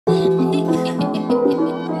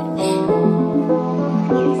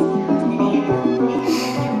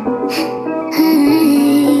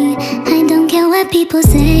people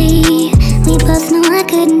say we both know I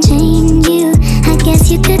couldn't change you. I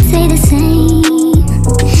guess you could say the same.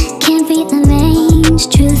 Can't rearrange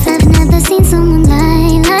truth. I've never seen someone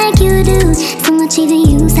lie like you do. So much even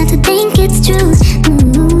you start to think it's true.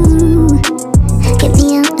 Ooh, get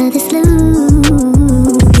me out of this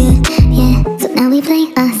loop. Yeah. So now we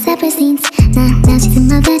play our separate scenes. Now she's in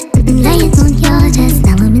my bed, laying on your chest.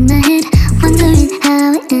 Now I'm in my head, wondering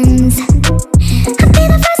how it ends. I'll be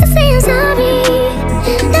the first to say I'm sorry.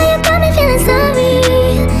 Now you got me feeling sorry.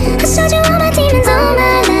 I showed you all my demons, all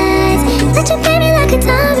my lies. Let you play me like a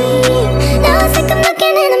Atari. Now it's like I'm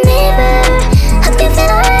looking in a mirror. Hope you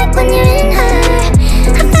feel alright when you're in her.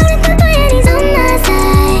 I found a good boy and he's on my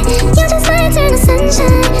side. You're just my eternal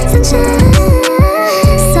sunshine, sunshine.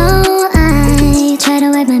 So I try to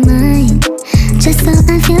wipe my mind, just so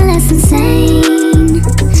I feel less insane.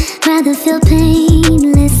 Rather feel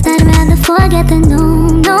painless, I'd rather forget than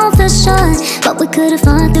know for sure what we could have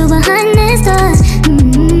fought through behind this door.